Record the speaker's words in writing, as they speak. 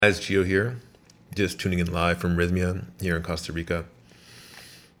As Gio here, just tuning in live from Rhythmia here in Costa Rica.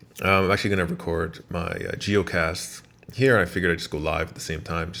 I'm actually going to record my Giocast here. I figured I'd just go live at the same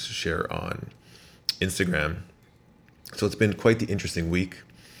time just to share on Instagram. So it's been quite the interesting week.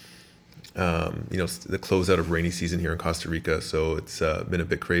 It's the closeout of rainy season here in Costa Rica, so it's been a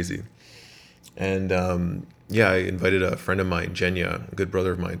bit crazy. And I invited a friend of mine, Jenya, a good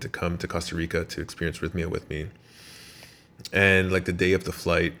brother of mine, to come to Costa Rica to experience Rhythmia with me. And like the day of the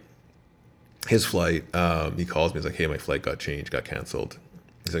flight, his flight, he calls me. He's like, "Hey, my flight got changed, got canceled."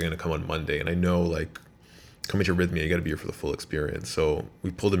 He's like, "I'm gonna come on Monday," and I know like coming to Rhythmia, you got to be here for the full experience. So we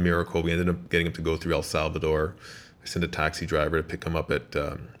pulled a miracle. We ended up getting him to go through El Salvador. I sent a taxi driver to pick him up at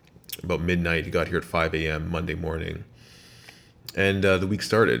about midnight. He got here at 5 a.m. Monday morning, and the week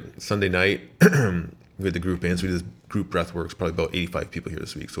started Sunday night. We had the group in, so we did this group breathworks. Probably about 85 people here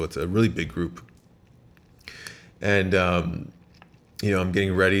this week, so it's a really big group. And I'm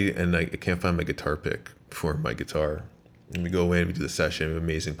getting ready, and I can't find my guitar pick for my guitar. And we go in, we do the session,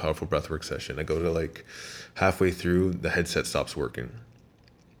 amazing, powerful breathwork session. I go to like halfway through, the headset stops working,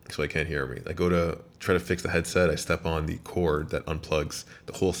 so I can't hear me. I go to try to fix the headset. I step on the cord that unplugs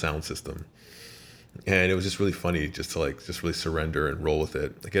the whole sound system, and it was just really funny just to just really surrender and roll with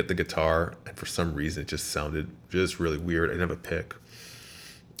it. I get the guitar, and for some reason, it just sounded just really weird. I didn't have a pick.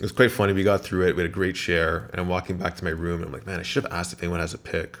 It was quite funny. We got through it. We had a great share. And I'm walking back to my room. And I'm like, man, I should have asked if anyone has a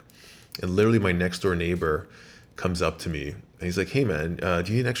pick. And literally my next door neighbor comes up to me. And he's like, "Hey, man, do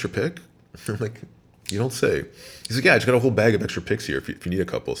you need an extra pick?" I'm like, "You don't say." He's like, "Yeah, I just got a whole bag of extra picks here if you need a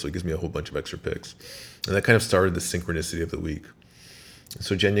couple." So he gives me a whole bunch of extra picks. And that kind of started the synchronicity of the week.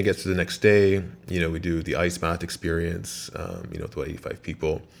 So Jenya gets to the next day. We do the ice bath experience, with about 85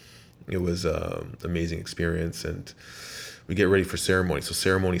 people. It was an amazing experience. And we get ready for ceremony. So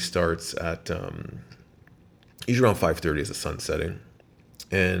ceremony starts at usually around 5:30 as the sun's setting.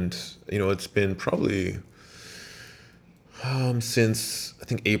 And, it's been probably since I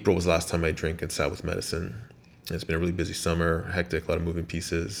think April was the last time I drank and sat with medicine. And it's been a really busy summer, hectic, a lot of moving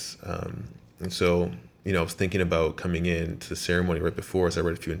pieces. And so, I was thinking about coming in to the ceremony right before, so I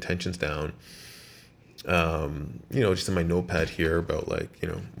wrote a few intentions down, just in my notepad here about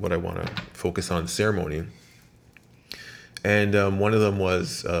what I want to focus on in the ceremony. And one of them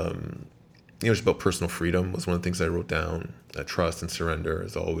was, just about personal freedom was one of the things I wrote down. Trust and surrender,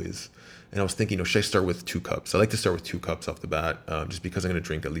 as always. And I was thinking, should I start with 2 cups? I like to start with 2 cups off the bat, just because I'm going to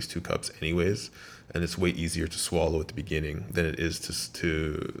drink at least 2 cups anyways. And it's way easier to swallow at the beginning than it is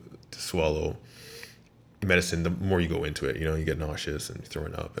to swallow medicine the more you go into it. You get nauseous and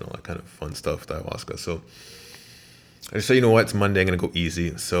throwing up and all that kind of fun stuff with ayahuasca. So I just say, you know what, it's Monday, I'm going to go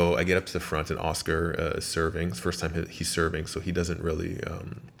easy. So I get up to the front, and Oscar is serving. It's the first time he's serving, so he doesn't really,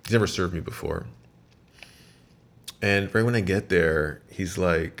 he's never served me before. And right when I get there,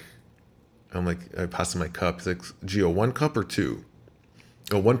 I'm like, I pass him my cup. He's like, "Gio, 1 cup or two?"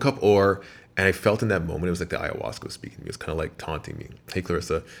 Oh, 1 cup and I felt in that moment, it was like the ayahuasca was speaking to me. It was kind of like taunting me. "Hey,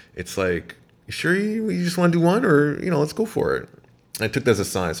 Clarissa, it's like, you sure you just want to do one, or, let's go for it." And I took that as a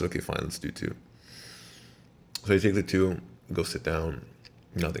sign. I said, "Okay, fine, let's do 2. So I take the 2, go sit down,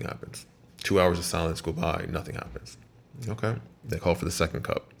 nothing happens. 2 hours of silence go by, nothing happens. Okay. They call for the 2nd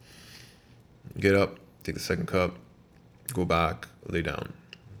cup. Get up, take the 2nd cup, go back, lay down.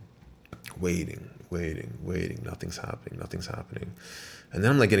 Waiting. Nothing's happening. And then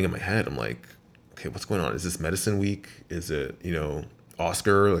I'm like getting in my head. I'm like, okay, what's going on? Is this medicine week? Is it,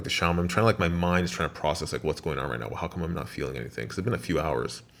 Oscar, like the shaman? I'm trying my mind is trying to process what's going on right now. Well, how come I'm not feeling anything? Because it's been a few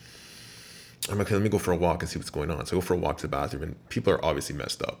hours. I'm like, okay, let me go for a walk and see what's going on. So I go for a walk to the bathroom, and people are obviously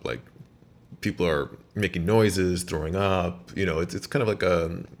messed up. Like, people are making noises, throwing up. It's kind of like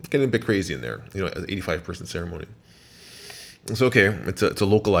getting a bit crazy in there. An 85-person ceremony. So okay, it's a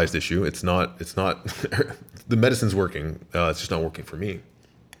localized issue. It's not the medicine's working. It's just not working for me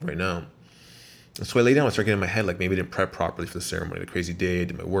right now. And so I lay down and start getting in my head maybe I didn't prep properly for the ceremony. The crazy day, I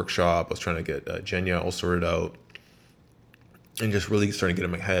did my workshop. I was trying to get Jenya all sorted out, and just really starting to get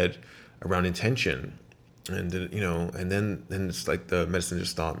in my head around intention. And then it's like the medicine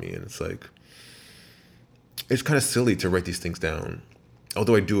just stopped me, and it's kind of silly to write these things down.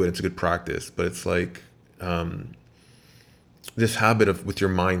 Although I do it, it's a good practice. But it's this habit of with your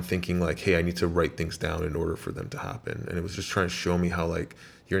mind thinking hey, I need to write things down in order for them to happen. And it was just trying to show me how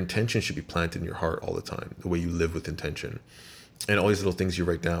your intention should be planted in your heart all the time, the way you live with intention. And all these little things you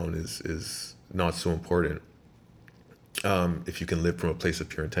write down is not so important if you can live from a place of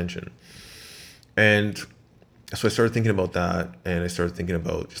pure intention. And so I started thinking about that, and I started thinking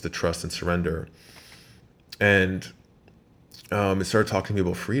about just the trust and surrender. And it started talking to me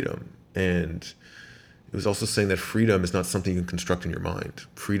about freedom. And It was also saying that freedom is not something you can construct in your mind.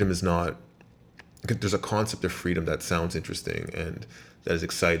 Freedom is not, there's a concept of freedom that sounds interesting and that is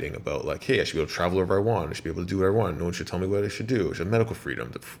exciting about like, hey, I should be able to travel wherever I want. I should be able to do what I want. No one should tell me what I should do. I should have medical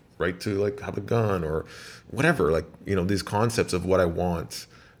freedom, the right to like have a gun or whatever. Like, these concepts of what I want.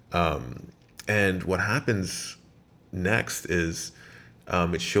 And what happens next is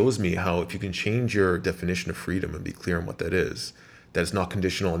it shows me how if you can change your definition of freedom and be clear on what that is, that it's not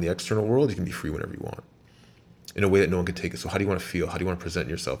conditional on the external world, you can be free whenever you want in a way that no one can take it. So how do you want to feel? How do you want to present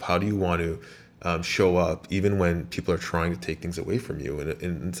yourself? How do you want to show up even when people are trying to take things away from you?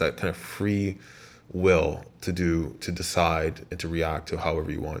 And it's that kind of free will to decide and to react to however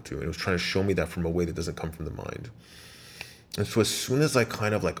you want to. And it was trying to show me that from a way that doesn't come from the mind. And so as soon as I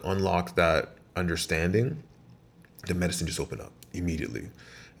kind of like unlocked that understanding, the medicine just opened up immediately.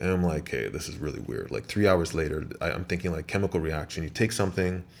 And I'm like, hey, this is really weird. Like 3 hours later, I'm thinking like chemical reaction. You take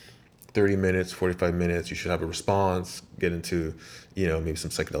something, 30 minutes, 45 minutes, you should have a response, get into, maybe some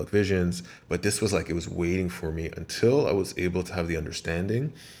psychedelic visions. But this was like, it was waiting for me until I was able to have the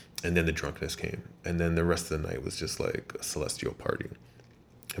understanding. And then the drunkenness came. And then the rest of the night was just like a celestial party.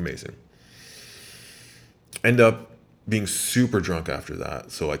 Amazing. End up being super drunk after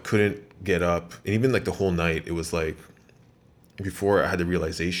that. So I couldn't get up. And even like the whole night, it was like, before I had the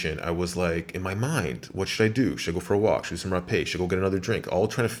realization, I was like, in my mind, what should I do? Should I go for a walk? Should I do some rapé? Should I go get another drink? All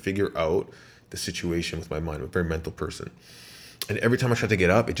trying to figure out the situation with my mind. I'm a very mental person. And every time I tried to get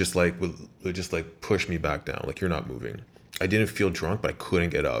up, it just like would just like push me back down. Like, you're not moving. I didn't feel drunk, but I couldn't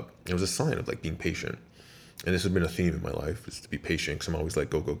get up. It was a sign of like being patient. And this has been a theme in my life, is to be patient, because I'm always like,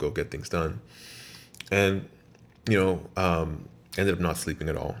 go, get things done. And, ended up not sleeping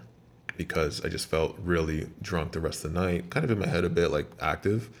at all, because I just felt really drunk the rest of the night, kind of in my head a bit like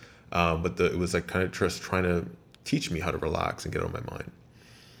active, but it was like kind of just trying to teach me how to relax and get out of my mind.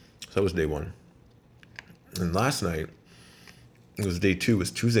 So that was day one. And last night, it was day two, it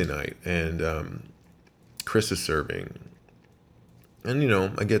was Tuesday night, and Chris is serving. And,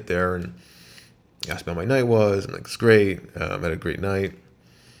 I get there and he asked me how my night was. I'm like, it's great. I had a great night.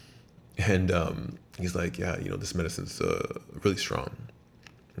 And he's like, yeah, this medicine's really strong.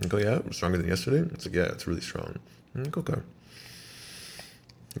 I go, yeah, stronger than yesterday? It's like, yeah, it's really strong. I'm like, okay.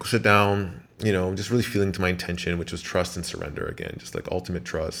 I go sit down, just really feeling to my intention, which was trust and surrender again, just like ultimate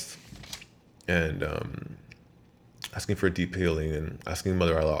trust. And asking for a deep healing and asking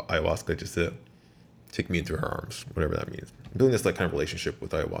Mother Ayahuasca just to take me into her arms, whatever that means. I'm building this like kind of relationship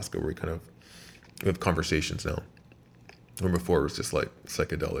with Ayahuasca where we have conversations now. Where before it was just like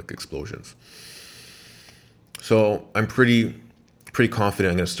psychedelic explosions. So I'm pretty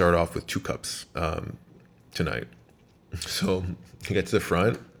confident I'm going to start off with 2 cups tonight. So I get to the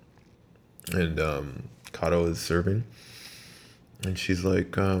front, and Kato is serving, and she's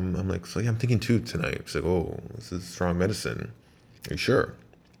like, I'm like, so yeah, I'm thinking 2 tonight. She's like, oh, this is strong medicine. Are you sure?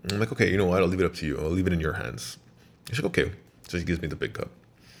 And I'm like, okay, you know what? I'll leave it up to you. I'll leave it in your hands. She's like, okay. So she gives me the big cup.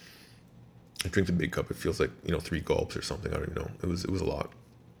 I drink the big cup. It feels like 3 gulps or something. I don't even know. It was a lot,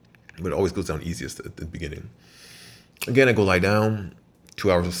 but it always goes down easiest at the beginning. Again, I go lie down,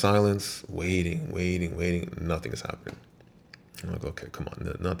 2 hours of silence, waiting. Nothing is happening. I'm like, okay, come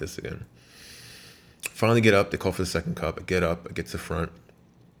on, not this again. Finally get up. They call for the second cup. I get up. I get to the front.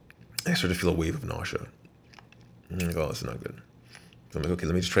 I start to feel a wave of nausea. I'm like, oh, this is not good. So I'm like, okay,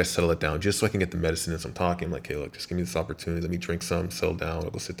 let me just try to settle it down just so I can get the medicine as I'm talking. I'm like, hey, look, just give me this opportunity. Let me drink some, settle down. I'll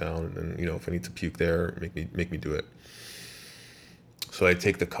go sit down. And then, if I need to puke there, make me do it. So I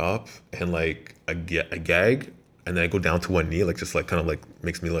take the cup and like I gag. And then I go down to one knee, like just like kind of like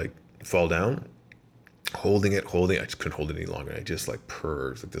makes me like fall down, holding it. I just couldn't hold it any longer. I just like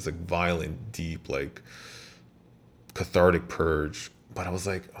purged, like this like violent, deep, like cathartic purge. But I was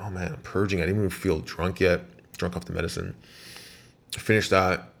like, oh man, I'm purging. I didn't even feel drunk yet, drunk off the medicine. I finish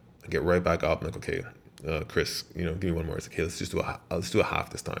that. I get right back up. I'm like, okay, Chris, give me one more. It's like, okay, let's do a half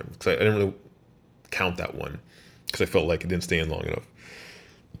this time. Because I didn't really count that one because I felt like it didn't stay in long enough.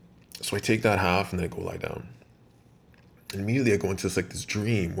 So I take that half and then I go lie down. And immediately I go into this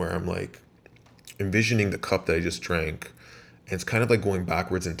dream where I'm like envisioning the cup that I just drank. And it's kind of like going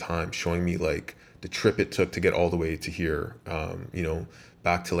backwards in time, showing me like the trip it took to get all the way to here,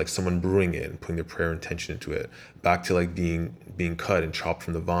 back to like someone brewing it and putting their prayer intention into it, back to like being cut and chopped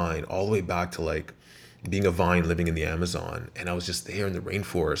from the vine, all the way back to like being a vine living in the Amazon. And I was just there in the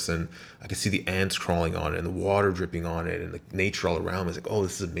rainforest and I could see the ants crawling on it and the water dripping on it and the nature all around me. I was like, oh,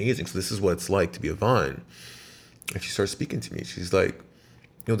 this is amazing. So this is what it's like to be a vine. And she starts speaking to me. She's like,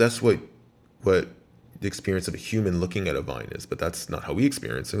 that's what the experience of a human looking at a vine is, but that's not how we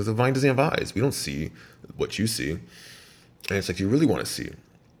experience it. Because a vine doesn't have eyes. We don't see what you see. And it's like, you really want to see?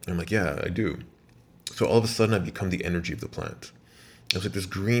 And I'm like, yeah, I do. So all of a sudden I become the energy of the plant. It was like this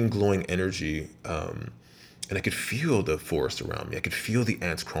green glowing energy, and I could feel the forest around me. I could feel the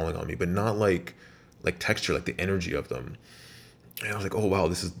ants crawling on me, but not like texture, like the energy of them. And I was like, oh wow,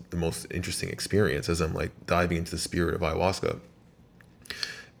 this is the most interesting experience as I'm like diving into the spirit of ayahuasca.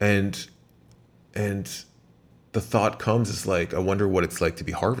 And and the thought comes is like, I wonder what it's like to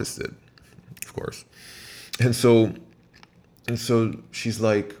be harvested, of course. And so she's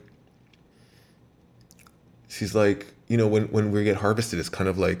like, when we get harvested, it's kind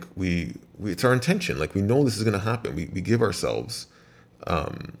of like we it's our intention. Like we know this is gonna happen. We give ourselves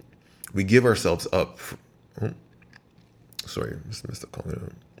up. Oh, sorry, just missed the call. I'm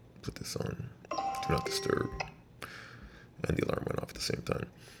gonna put this on. Do not disturb. And the alarm went off at the same time.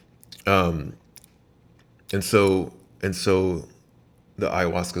 And so the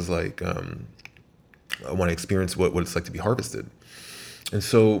ayahuasca's like, I want to experience what it's like to be harvested. And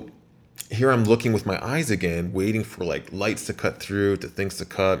so here I'm looking with my eyes again, waiting for like lights to cut through, to things to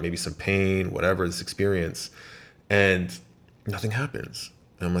cut, maybe some pain, whatever this experience, and nothing happens.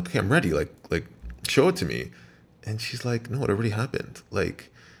 And I'm like, okay, I'm ready. Like show it to me. And she's like, no, it already happened.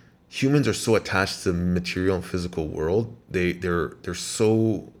 Like humans are so attached to the material and physical world. They're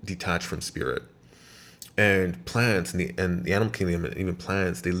so detached from spirit. And plants and the animal kingdom and even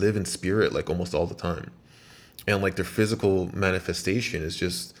plants, they live in spirit like almost all the time. And like their physical manifestation is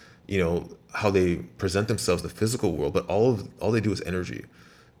just, how they present themselves in the physical world, but all they do is energy,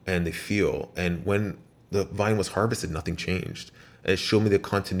 and they feel. And when the vine was harvested, nothing changed. And it showed me the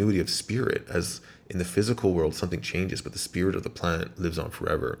continuity of spirit, as in the physical world something changes, but the spirit of the plant lives on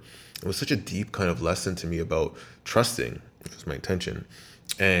forever. It was such a deep kind of lesson to me about trusting, which was my intention,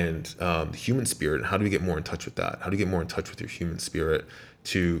 and the human spirit. And how do we get more in touch with that? How do you get more in touch with your human spirit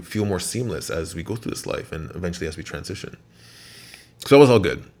to feel more seamless as we go through this life and eventually as we transition? So it was all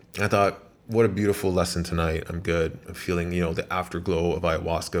good. I thought, what a beautiful lesson tonight. I'm good. I'm feeling, the afterglow of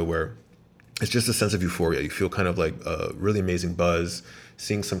ayahuasca, where it's just a sense of euphoria. You feel kind of like a really amazing buzz,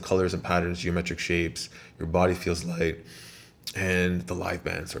 seeing some colors and patterns, geometric shapes. Your body feels light, and the live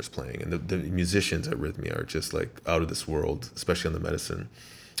band starts playing, and the musicians at Rhythmia are just like out of this world, especially on the medicine.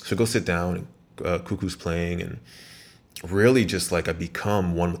 So I go sit down, and Cuckoo's playing, and really just like I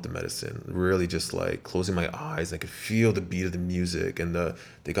become one with the medicine. Really just like closing my eyes, I could feel the beat of the music, and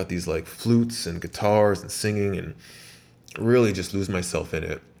they got these like flutes and guitars and singing, and really just lose myself in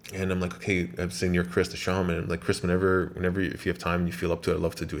it. And I'm like, okay, I'm sitting near Chris, the shaman. I'm like, Chris, whenever, if you have time and you feel up to it, I'd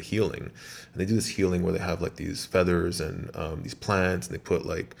love to do a healing. And they do this healing where they have like these feathers and these plants, and they put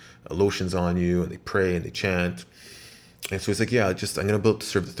like lotions on you, and they pray and they chant. And so he's like, yeah, I'm gonna about to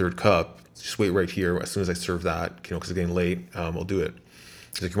serve the third cup. Just wait right here. As soon as I serve that, because it's getting late, I'll do it.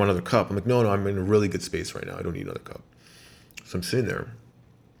 He's like, you want another cup? I'm like, no, I'm in a really good space right now. I don't need another cup. So I'm sitting there,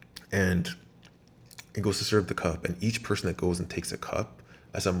 and he goes to serve the cup, and each person that goes and takes a cup,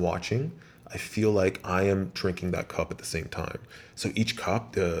 as I'm watching, I feel like I am drinking that cup at the same time. So each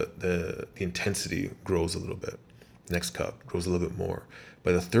cup, the intensity grows a little bit. Next cup grows a little bit more.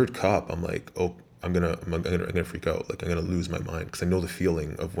 By the third cup, I'm like, oh, I'm gonna freak out. Like I'm gonna lose my mind, because I know the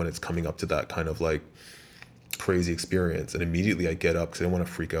feeling of when it's coming up to that kind of like crazy experience. And immediately I get up, because I don't want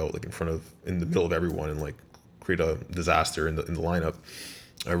to freak out like in the middle of everyone, and like create a disaster in the lineup.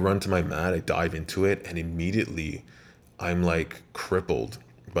 I run to my mat, I dive into it, and immediately I'm like crippled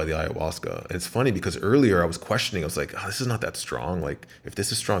by the ayahuasca. And it's funny because earlier I was questioning. I was like, oh, this is not that strong. Like if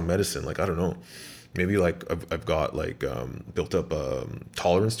this is strong medicine, like I don't know, maybe like I've got like built up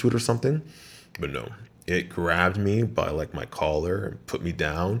tolerance to it or something. But no, it grabbed me by like my collar and put me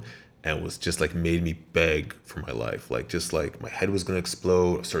down, and was just like made me beg for my life. Like just like my head was gonna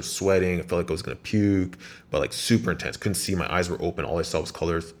explode. I started sweating. I felt like I was gonna puke, but like super intense. Couldn't see. My eyes were open. All I saw was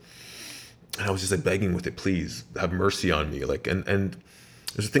colors. And I was just like begging with it, please have mercy on me. Like, and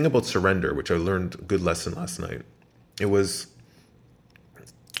there's a thing about surrender, which I learned a good lesson last night. It was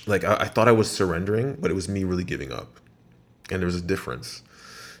like, I thought I was surrendering, but it was me really giving up. And there was a difference.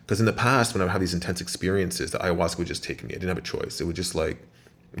 Because in the past, when I would have these intense experiences, the ayahuasca would just take me. I didn't have a choice. It would just like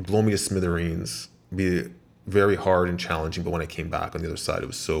blow me to smithereens, be very hard and challenging. But when I came back on the other side, it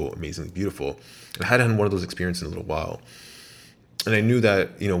was so amazingly beautiful. And I hadn't had one of those experiences in a little while. And I knew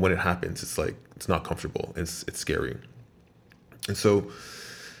that, when it happens, it's like, it's not comfortable. It's scary. And so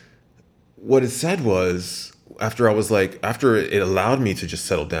what it said was, after it allowed me to just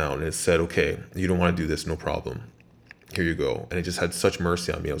settle down, and it said, okay, you don't want to do this, no problem. Here you go. And it just had such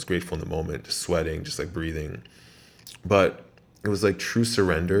mercy on me. I was grateful in the moment, just sweating, just like breathing. But it was like true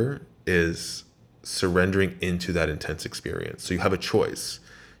surrender is surrendering into that intense experience. So you have a choice.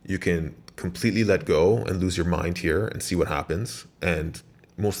 You can completely let go and lose your mind here and see what happens. And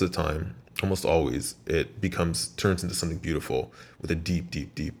most of the time, almost always it turns into something beautiful with a deep,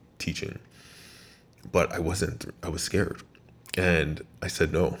 deep, deep teaching. But I wasn't. I was scared, and I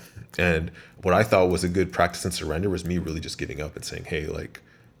said no. And what I thought was a good practice in surrender was me really just giving up and saying, hey, like,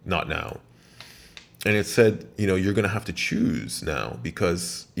 not now. And it said, you're going to have to choose now,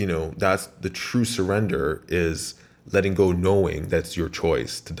 because, that's the true surrender, is letting go, knowing that's your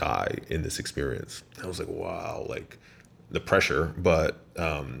choice to die in this experience. I was like, wow, like the pressure, but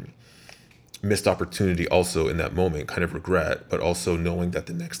missed opportunity also in that moment, kind of regret, but also knowing that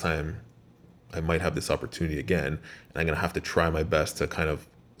the next time I might have this opportunity again, and I'm going to have to try my best to kind of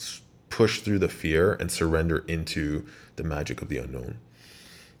push through the fear and surrender into the magic of the unknown.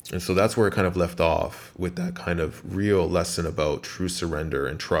 And so that's where it kind of left off, with that kind of real lesson about true surrender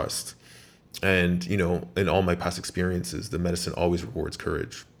and trust. And, in all my past experiences, the medicine always rewards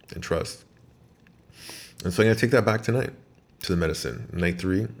courage and trust. And so I'm going to take that back tonight to the medicine. Night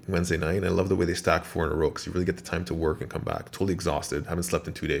 3, Wednesday night. I love the way they stack 4 in a row, because you really get the time to work and come back. Totally exhausted. Haven't slept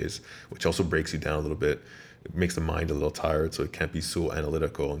in 2 days, which also breaks you down a little bit. It makes the mind a little tired, so it can't be so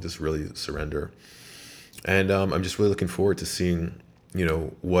analytical, and just really surrender. And I'm just really looking forward to seeing,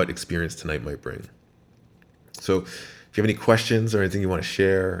 what experience tonight might bring. So if you have any questions or anything you want to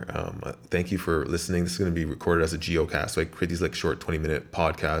share, thank you for listening. This is going to be recorded as a Giocast. So I create these like short 20-minute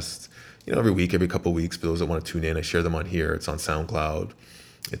podcasts, every week, every couple of weeks. For those that want to tune in, I share them on here. It's on SoundCloud.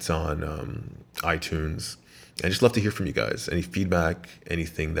 It's on iTunes. I just love to hear from you guys. Any feedback,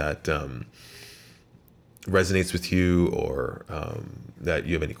 anything that resonates with you, or that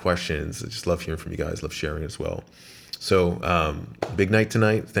you have any questions. I just love hearing from you guys. Love sharing as well. So big night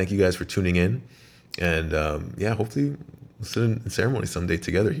tonight. Thank you guys for tuning in. And hopefully we'll sit in ceremony someday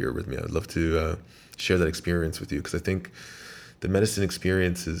together here with me. I'd love to share that experience with you, because I think the medicine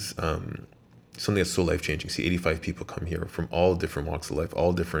experience is something that's so life-changing. See 85 people come here from all different walks of life,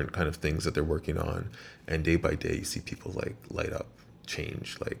 all different kind of things that they're working on. And day by day, you see people like light up,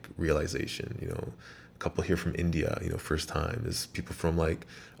 change, like realization, a couple here from India, first time. There's people from like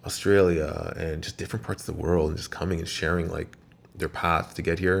Australia and just different parts of the world, and just coming and sharing like their path to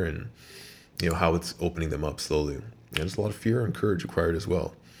get here, and how it's opening them up slowly. And there's a lot of fear and courage required as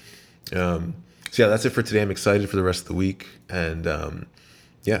well. So that's it for today. I'm excited for the rest of the week, and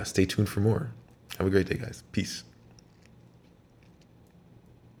stay tuned for more. Have a great day, guys. Peace.